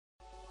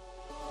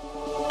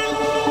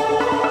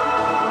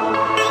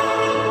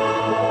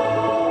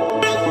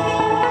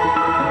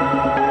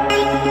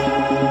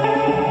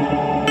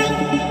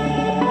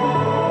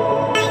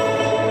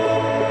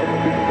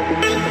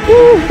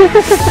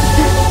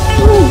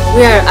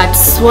We are at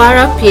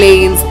Swara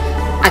Plains,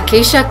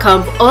 Acacia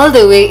Camp, all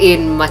the way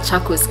in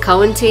Machakos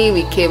County.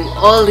 We came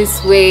all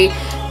this way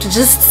to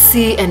just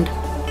see and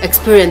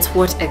experience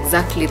what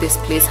exactly this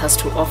place has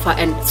to offer,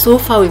 and so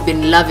far we've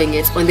been loving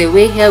it. On the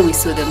way here we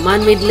saw the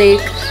man-made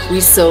lake,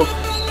 we saw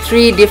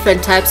 3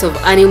 different types of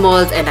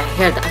animals, and I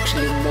heard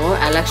actually more.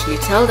 I'll actually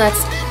tell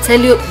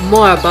you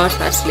more about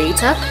that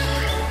later.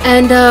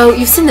 And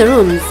you've seen the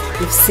rooms,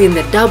 you've seen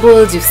the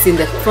doubles, you've seen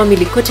the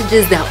family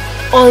cottages. They're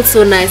all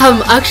so nice.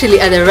 I'm actually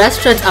at the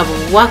restaurant.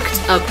 I've worked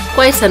up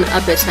quite an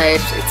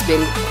appetite. It's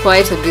been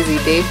quite a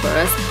busy day for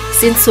us.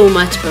 Seen so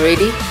much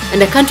already,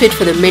 and I can't wait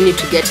for the menu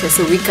to get here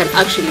so we can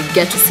actually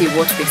get to see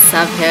what they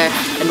serve here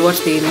and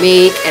what they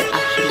make and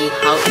actually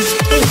how it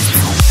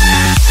tastes.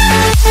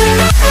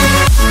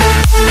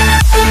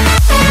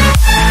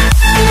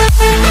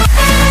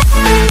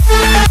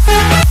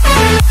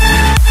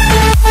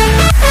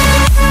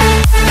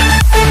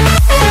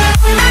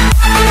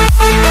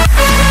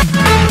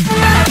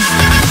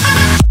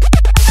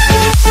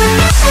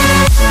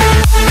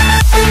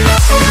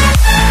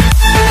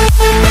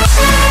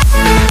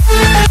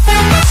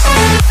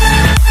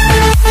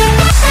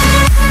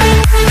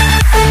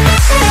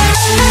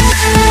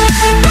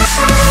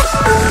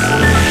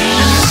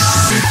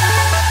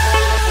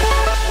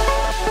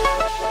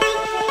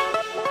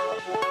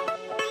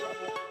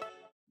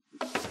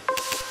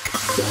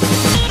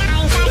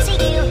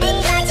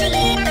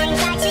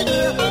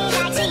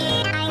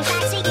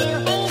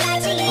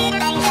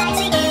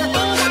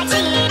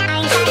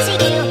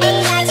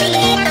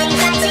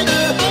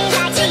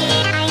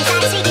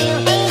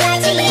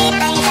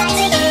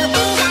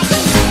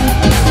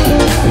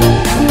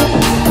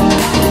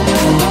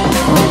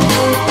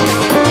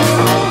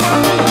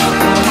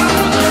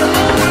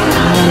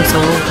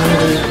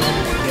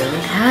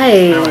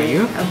 Hi. How are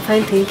you? I'm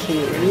fine, thank you.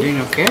 You're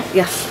doing okay?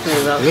 Yes,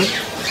 very well. Good.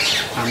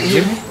 I'm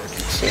Jimmy.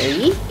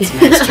 Sherie. It's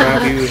nice to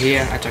have you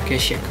here at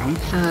Acacia Camp.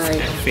 Hi.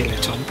 I feel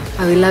at home.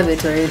 I will love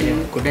it already.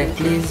 Yeah. Could I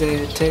please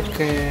take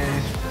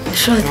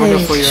Sure an thing.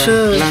 order for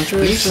your lunch,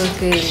 please? Sure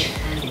thing.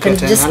 You Can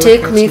got an just a la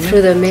take carte me menu?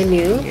 through the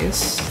menu.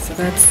 Yes. So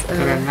that's Got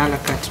an a la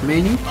carte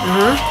menu.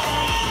 uh-huh.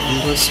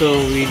 And also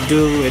we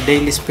do a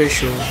daily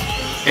special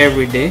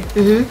every day.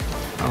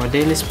 Our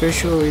daily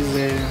special is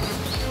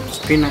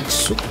spinach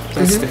soup.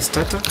 That's the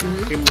starter.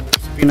 Cream of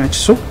spinach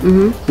soup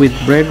with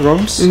bread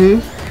rolls.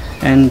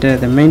 And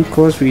the main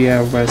course we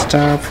have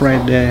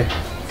stir-fried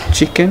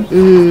chicken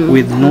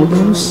with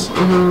noodles.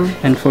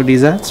 And for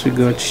desserts we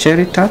got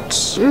cherry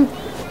tarts,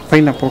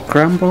 pineapple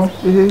crumble,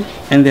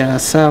 and they are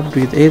served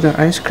with either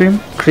ice cream,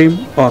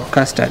 cream, or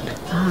custard.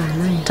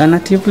 Nice.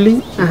 Alternatively,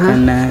 you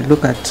can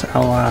look at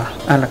our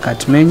a la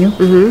carte menu.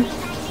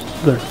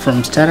 Got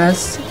from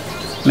starters,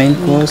 main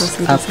course,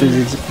 up to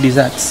the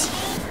desserts.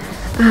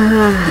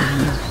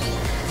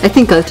 I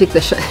think I'll take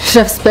the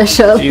chef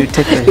special. You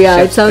take the yeah,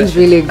 chef it sounds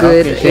special. really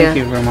good. Okay, thank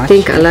you very much. I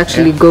think I'll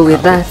actually go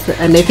with that,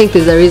 and I think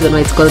there's a reason why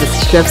it's called the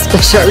chef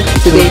special It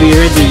today. will be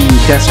ready in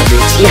just a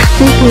bit. Yeah,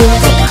 thank you.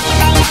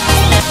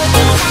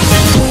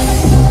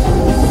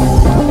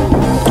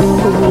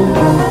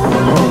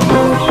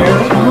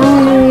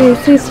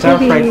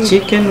 Stir-fried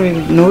chicken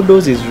with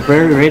noodles is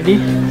very ready.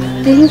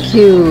 Thank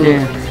you.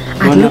 Yeah.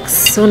 It looks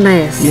so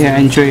nice. Yeah,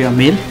 enjoy your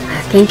meal.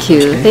 Thank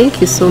you. Okay.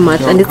 Thank you so much.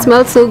 You're And it welcome.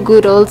 smells so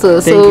good also.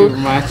 Thank so you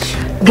very much.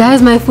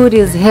 guys, my food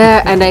is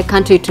here and I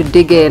can't wait to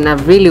dig in.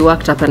 I've really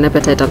worked up an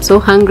appetite. I'm so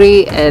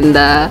hungry, and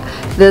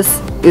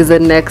this is the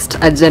next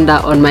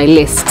agenda on my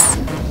list.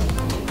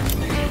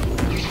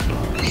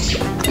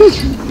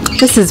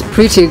 This is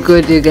pretty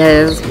good, you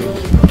guys.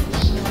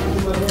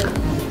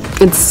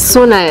 It's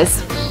so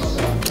nice.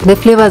 The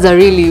flavors are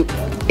really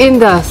in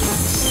there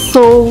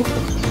so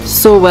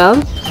well.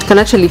 You can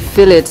actually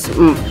feel it.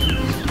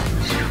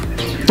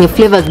 The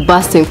flavors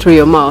bursting through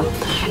your mouth.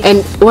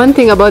 And one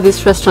thing about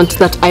this restaurant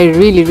that I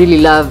really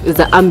love is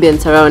the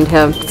ambience around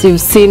here. So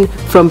you've seen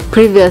from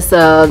previous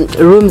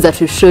rooms that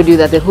we showed you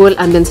that the whole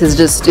ambience is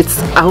just, it's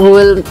a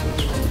whole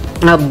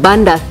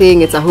banda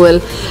thing. It's a whole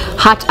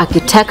hut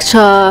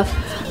architecture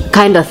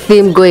kind of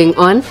theme going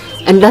on,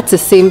 and that's the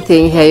same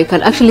thing here. You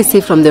can actually see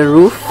from the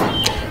roof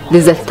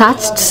there's a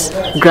thatched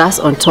grass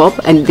on top,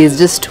 and there's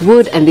just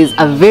wood, and there's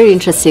a very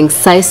interesting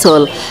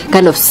sisal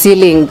kind of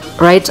ceiling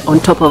right on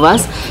top of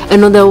us.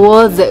 And on the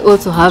walls they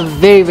also have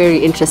very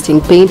interesting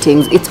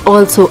paintings. It's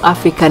also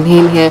African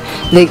in here.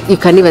 Like you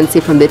can even see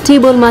from the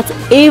table mats,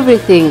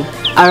 everything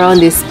around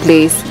this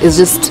place is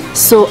just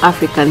so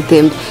African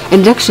themed,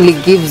 and it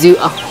actually gives you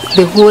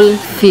the whole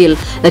feel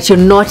that you're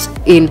not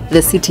in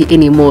the city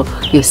anymore.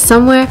 You're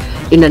somewhere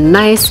in a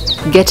nice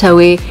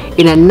getaway,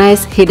 in a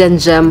nice hidden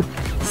gem,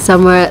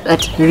 somewhere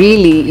that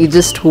really you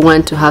just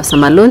want to have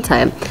some alone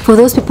time. For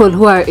those people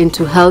who are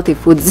into healthy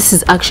foods, this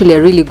is actually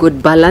a really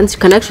good balance. You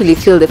can actually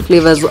feel the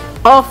flavors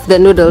of the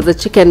noodles. The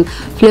chicken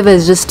flavor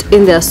is just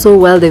in there so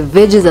well. The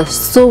veggies are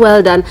so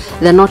well done.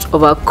 They're not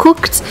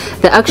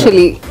overcooked. They're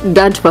actually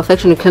done to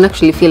perfection. You can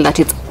actually feel that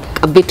it's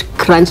a bit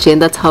crunchy,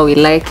 and that's how we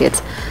like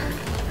it.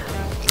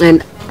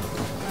 And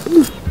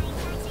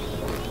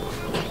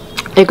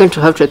You're going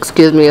to have to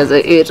excuse me as I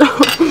eat.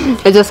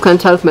 I just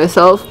can't help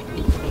myself.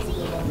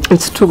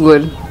 It's too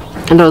good.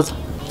 And I was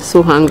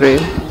so hungry.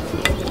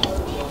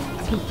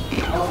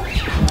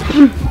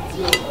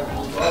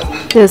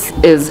 This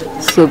is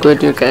so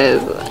good, you guys.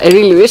 I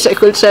really wish I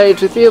could share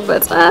it with you,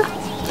 but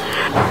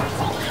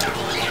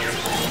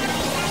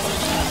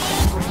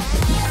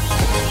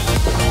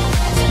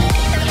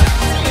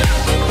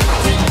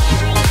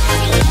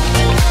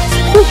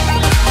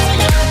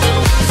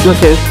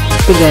okay,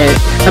 good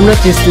guys. I'm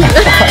not used to it.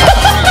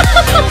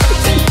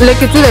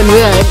 Like, it's even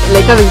weird,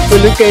 like having to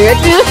look at it.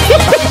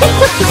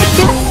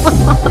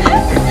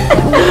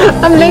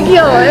 I'm like,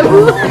 yo, I'm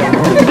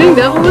doing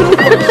the food.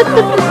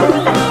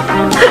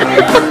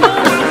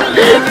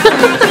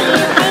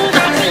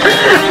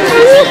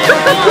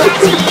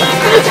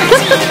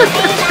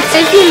 I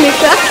feel like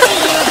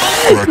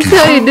that's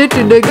how you do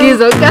to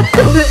doggies, okay?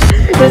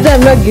 This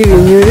I'm not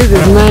giving you, this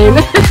is mine.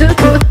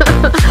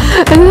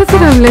 And that's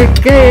what I'm like,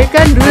 hey, I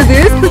can't do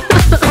this.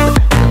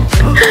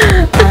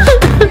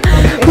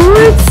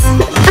 What?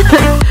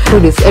 I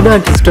don't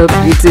want to stop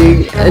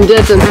eating, and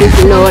yet I'm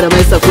thinking, now what am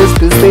I supposed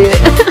to say?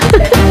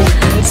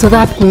 So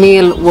that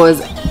meal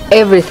was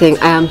everything.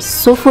 I am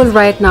so full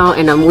right now,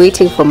 and I'm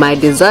waiting for my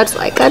dessert, so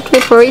I can't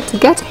wait for it to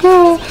get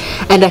here.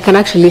 And I can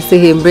actually see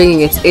him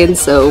bringing it in,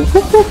 so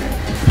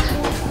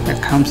here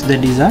comes the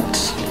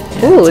dessert.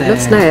 Oh, it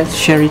looks nice.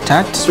 Sherie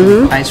tart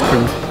with ice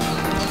cream.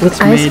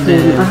 With ice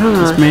cream.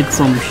 It's made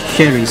from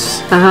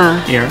cherries.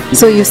 Here.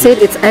 So you said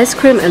it's ice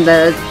cream and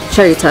the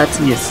cherry tart?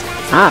 Yes.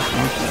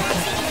 Okay.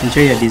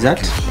 Enjoy your dessert.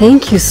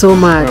 Thank you so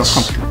much.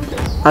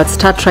 Welcome. I'll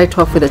start right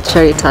off with the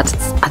cherry tart.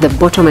 It's at the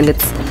bottom and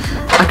it's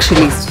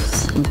actually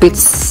a bit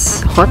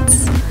hot.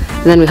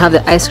 And then we have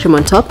the ice cream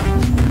on top.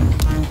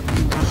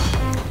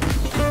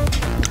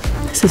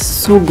 This is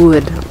so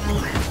good.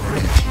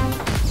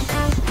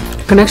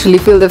 You can actually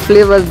feel the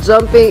flavors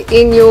jumping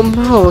in your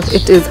mouth.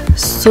 It is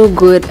so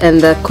good, and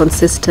the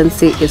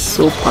consistency is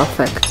so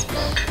perfect.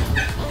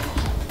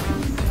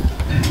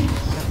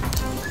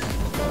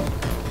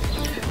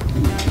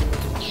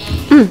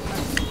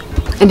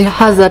 And it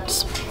has that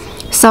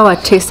sour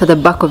taste at the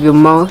back of your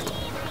mouth.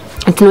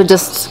 It not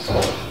just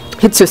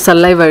hits your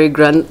salivary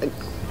gland.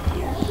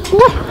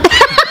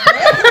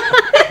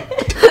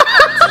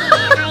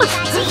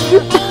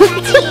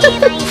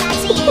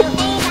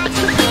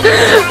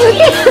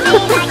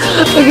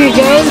 Okay,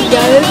 guys.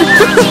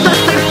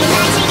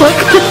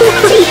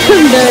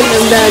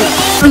 I'm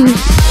done.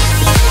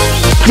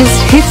 Just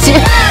hits you.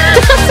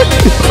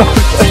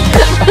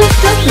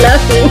 Stop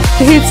laughing.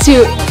 It hits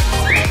you.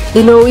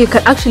 You know, you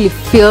can actually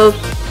feel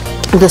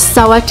the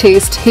sour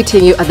taste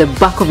hitting you at the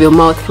back of your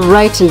mouth,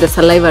 right in the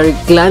salivary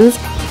glands.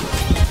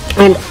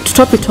 And to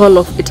top it all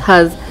off, it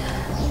has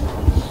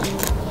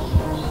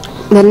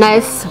the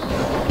nice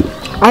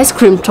ice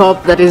cream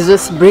top that is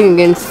just bringing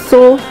in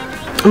so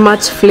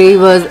much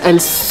flavors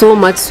and so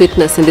much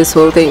sweetness in this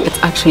whole thing. It's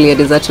actually a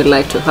dessert you'd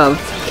like to have.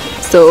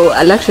 So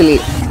I'll actually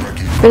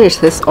finish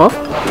this off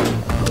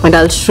and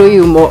I'll show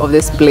you more of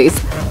this place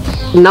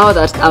now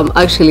that I'm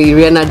actually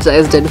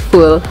re-energized and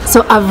full.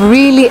 So I've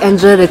really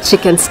enjoyed the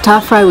chicken stir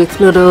fry with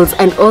noodles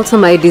and also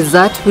my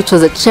dessert, which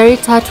was a cherry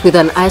tart with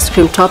an ice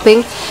cream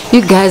topping.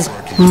 You guys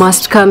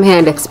must come here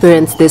and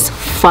experience this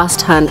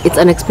firsthand. It's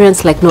an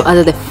experience like no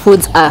other. The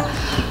foods are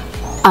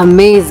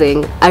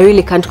amazing. I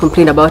really can't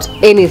complain about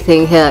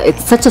anything here.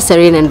 It's such a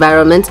serene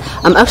environment.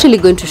 I'm actually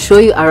going to show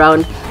you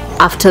around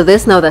after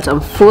this. Now that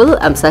I'm full,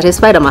 I'm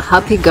satisfied, I'm a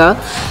happy girl.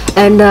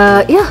 And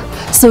yeah,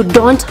 so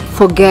don't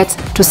forget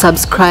to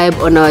subscribe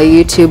on our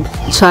YouTube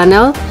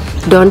channel.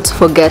 Don't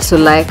forget to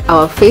like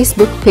our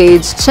Facebook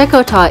page. Check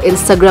out our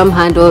Instagram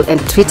handle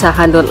and Twitter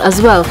handle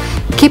as well.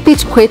 Keep it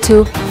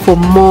Kwetu for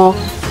more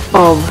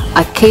of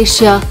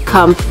Acacia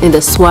Camp in the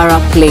Swara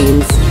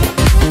Plains.